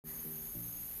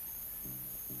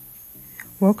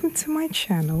Welcome to my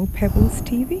channel, Pebbles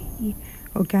TV,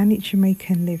 Organic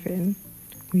Jamaican Living.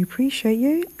 We appreciate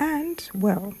you, and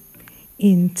well,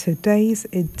 in today's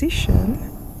edition,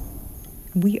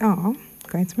 we are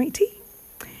going to make tea.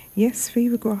 Yes,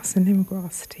 fever grass and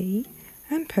lemongrass tea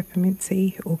and peppermint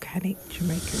tea, organic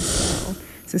Jamaican style.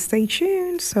 So stay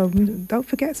tuned. So don't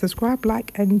forget, subscribe,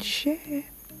 like and share.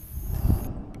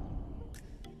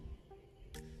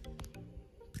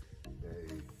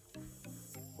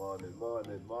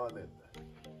 Morning.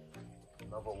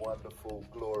 Another wonderful,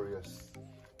 glorious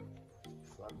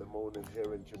Sunday morning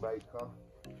here in Jamaica.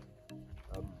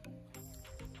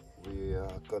 We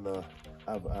are gonna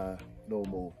have our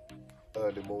normal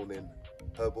early morning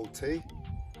herbal tea,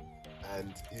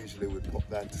 and usually we pop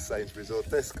down to Sainsbury's or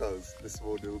Tesco's. This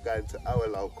morning we're going to our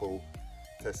local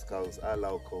Tesco's, our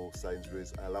local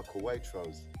Sainsbury's, our local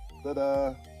Waitrose.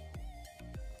 Ta-da!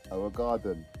 Our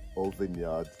garden or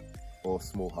vineyard or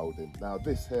small holding. Now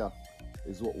this here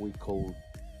is what we call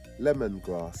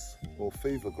lemongrass or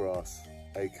fever grass,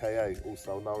 aka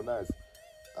also known as.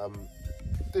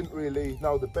 Didn't really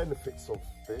know the benefits of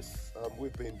this.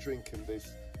 We've been drinking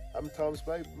this times,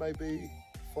 babe, maybe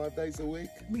 5 days a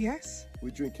week. Yes. We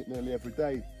drink it nearly every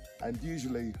day, and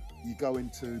usually you go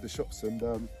into the shops and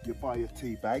you buy your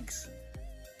tea bags.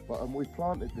 But we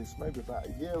planted this maybe about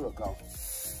a year ago,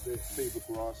 the fever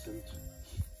grass, and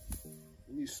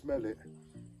when you smell it, it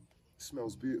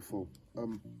smells beautiful.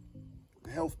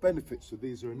 The health benefits of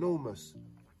these are enormous,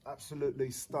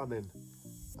 absolutely stunning.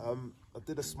 I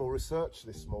did a small research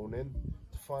this morning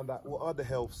to find out what are the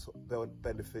health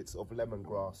benefits of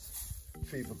lemongrass,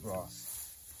 fever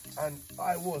grass, and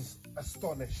I was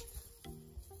astonished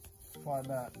to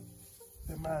find out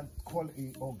the amount of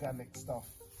quality organic stuff,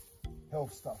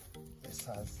 health stuff this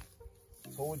has.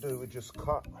 So all we do, we just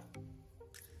cut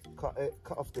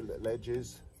off the little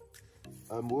edges.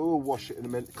 We'll wash it in a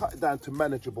minute, cut it down to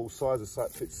manageable sizes so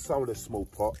it fits some of the small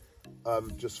pot,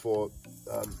 just for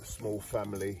a small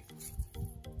family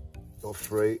or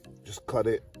three. Just cut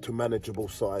it to manageable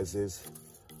sizes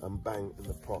and bang in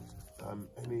the pot.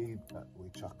 Any that we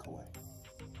chuck away,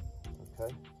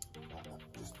 okay? Like that.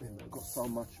 Just in there, got so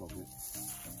much of it,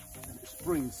 and it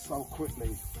springs so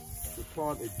quickly. We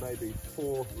planted maybe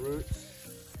 4 roots,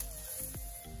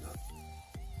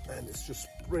 and it's just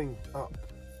spring up,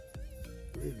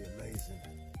 really amazing.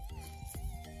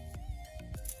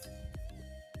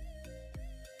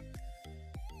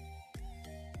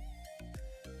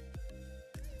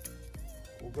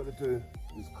 What we're going to do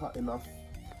is cut enough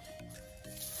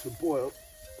to boil,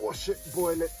 wash it,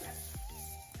 boil it.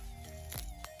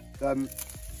 The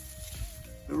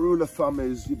rule of thumb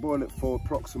is you boil it for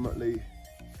approximately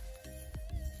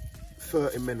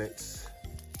 30 minutes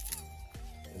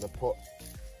in a pot.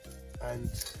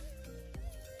 And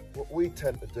what we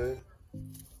tend to do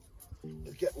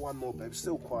is get one more, babe.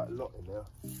 Still quite a lot in there.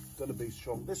 It's going to be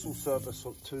strong. This will serve us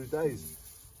for 2 days.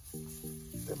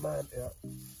 The amount here.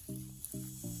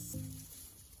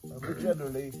 And we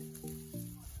generally...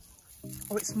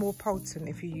 Oh, it's more potent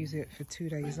if you use it for 2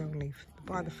 days only.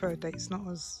 By the 3rd day, it's not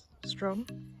as strong.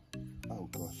 Oh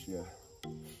gosh, yeah.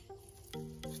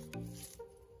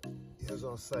 As I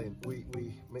was saying, we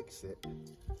mix it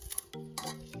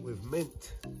with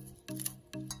mint,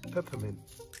 peppermint,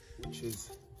 which is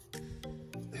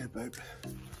here, babe.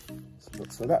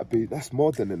 So that's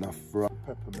more than enough for our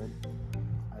peppermint.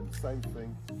 And same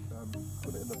thing,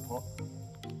 put it in the pot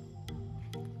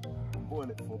and boil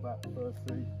it for about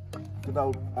 30. An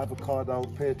old avocado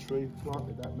pear tree,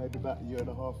 planted that maybe about a year and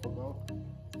a half ago.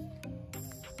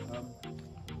 I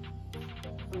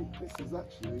think this is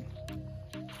actually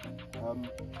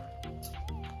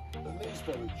the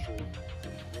leaseberry tree.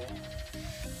 Yeah.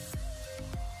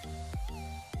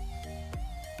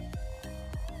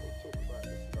 We'll talk about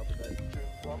this another day.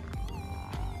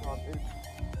 Planted.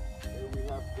 Here we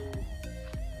have the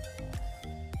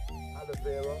aloe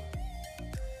vera,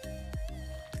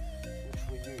 which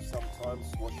we use sometimes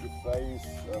to wash your face.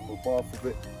 We'll bath with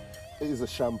it. It is a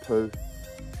shampoo.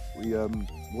 We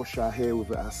wash our hair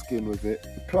with it, our skin with it.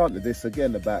 We planted this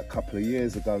again about a couple of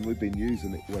years ago, and we've been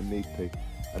using it when need be.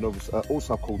 And obviously,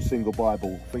 also called single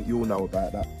Bible. I think you all know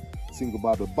about that. Single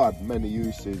Bible bud, many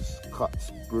uses,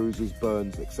 cuts, bruises,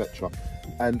 burns, etc.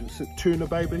 And it's a tuna,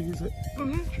 baby, is it?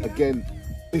 Mm-hmm. Again,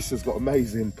 this has got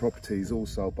amazing properties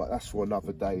also, but that's for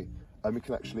another day. And we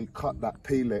can actually cut that,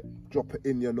 peel it, drop it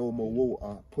in your normal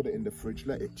water, put it in the fridge,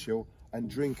 let it chill, and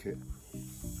drink it.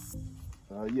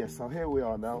 Yeah, so here we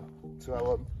are now to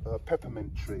our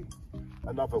peppermint tree.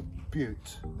 Another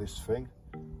beaut, this thing.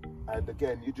 And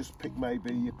again, you just pick,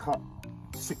 maybe you cut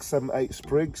 6, 7, 8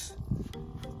 sprigs,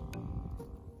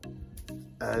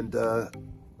 and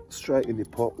straight in your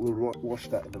pot. We'll wash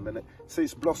that in a minute. See,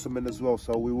 it's blossoming as well,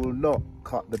 so we will not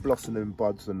cut the blossoming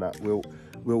buds and that.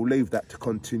 We'll leave that to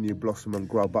continue blossom and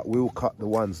grow, but we'll cut the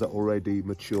ones that already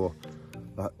mature,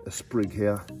 like a sprig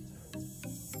here.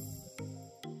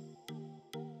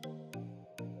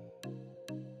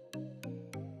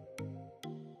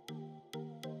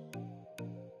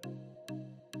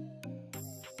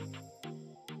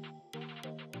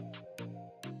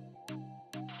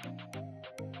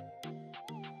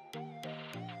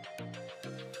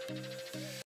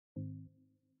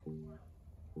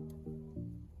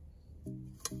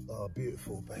 Oh,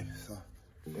 beautiful, babe. So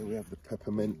here we have the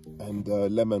peppermint and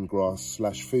lemongrass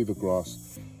 / fever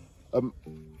grass.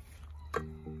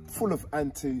 Full of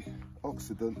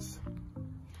antioxidants.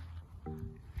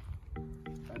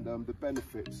 And the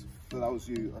benefits for those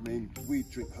of you, I mean, we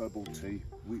drink herbal tea.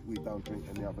 We don't drink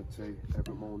any other tea.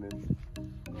 Every morning,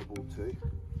 herbal tea.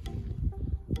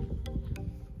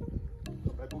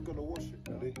 Babe, we're gonna wash it,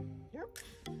 buddy. Yep.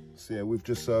 So yeah, we've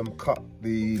just cut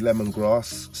the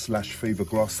lemongrass / fever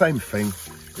grass. Same thing.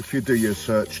 If you do your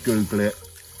search, Google it.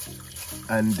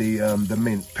 And the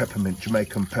mint, peppermint,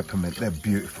 Jamaican peppermint. They're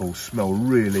beautiful, smell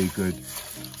really good.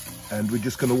 And we're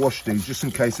just going to wash these just in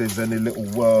case there's any little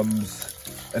worms,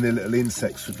 any little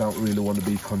insects we don't really want to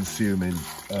be consuming.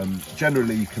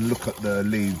 Generally, you can look at the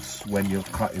leaves when you're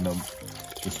cutting them,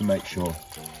 just to make sure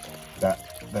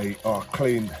that they are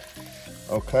clean.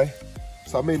 Okay.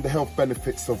 So I mean the health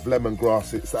benefits of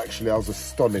lemongrass, it's actually, I was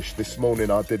astonished. This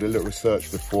morning I did a little research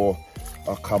before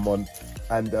I come on,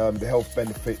 and the health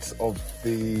benefits of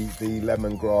the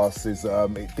lemongrass is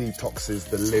it detoxes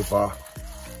the liver,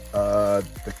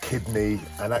 the kidney,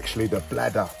 and actually the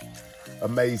bladder.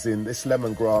 Amazing. This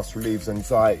lemongrass relieves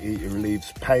anxiety, it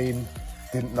relieves pain.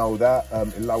 Didn't know that.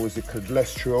 It lowers your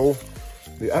cholesterol.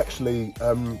 It actually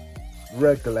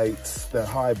regulates the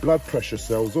high blood pressure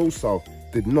cells also.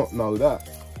 Did not know that.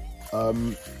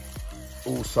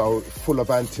 Also full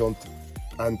of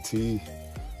antitoxins,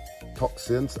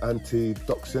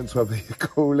 whatever you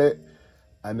call it,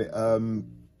 and it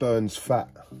burns fat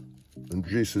and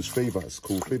reduces fever. It's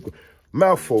called fever.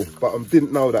 Mouthful, but I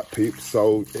didn't know that, peeps.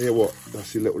 So here what?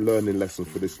 That's your little learning lesson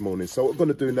for this morning. So what we're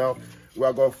gonna do now,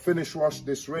 we're gonna finish wash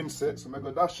this, rinse it. So I'm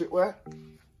gonna dash it where?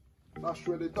 Dash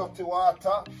with the dirty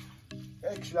water.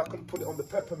 Actually, I could put it on the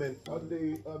peppermint, on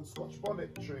the Scotch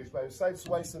bonnet trees, babe. Saves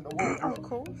wasting the water. Oh,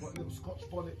 cool. Got a little Scotch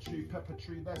bonnet tree, pepper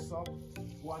tree there, so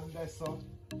one there, so.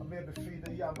 And maybe feed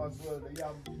the yam as well, the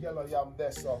yam, yellow yam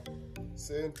there, so.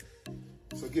 See?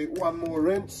 So get one more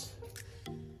rinse.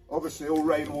 Obviously, all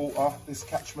rainwater, this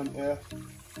catchment here,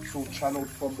 it's all channeled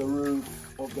from the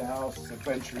roof of the house,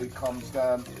 eventually comes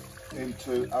down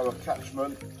into our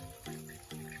catchment.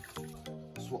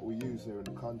 That's what we use here in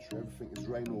the country. Everything is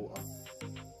rainwater.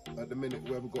 At the minute,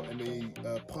 we haven't got any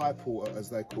pipe water, as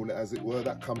they call it, as it were.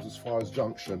 That comes as far as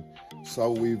Junction.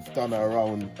 So we've done our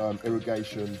own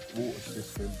irrigation water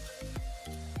system,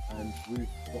 and we've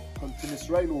got continuous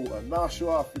rainwater. Now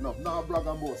show off enough. Now blog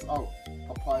and boss out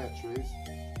papaya trees.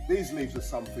 These leaves are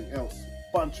something else.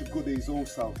 Bunch of goodies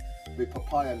also. The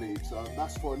papaya leaves.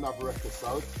 That's for another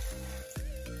episode.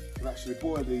 You can actually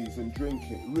boil these and drink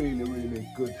it. Really, really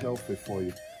good, healthy for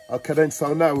you. Okay then,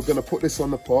 so now we're going to put this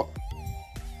on the pot,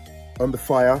 on the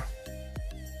fire,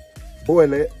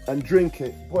 boil it and drink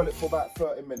it. Boil it for about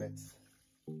 30 minutes.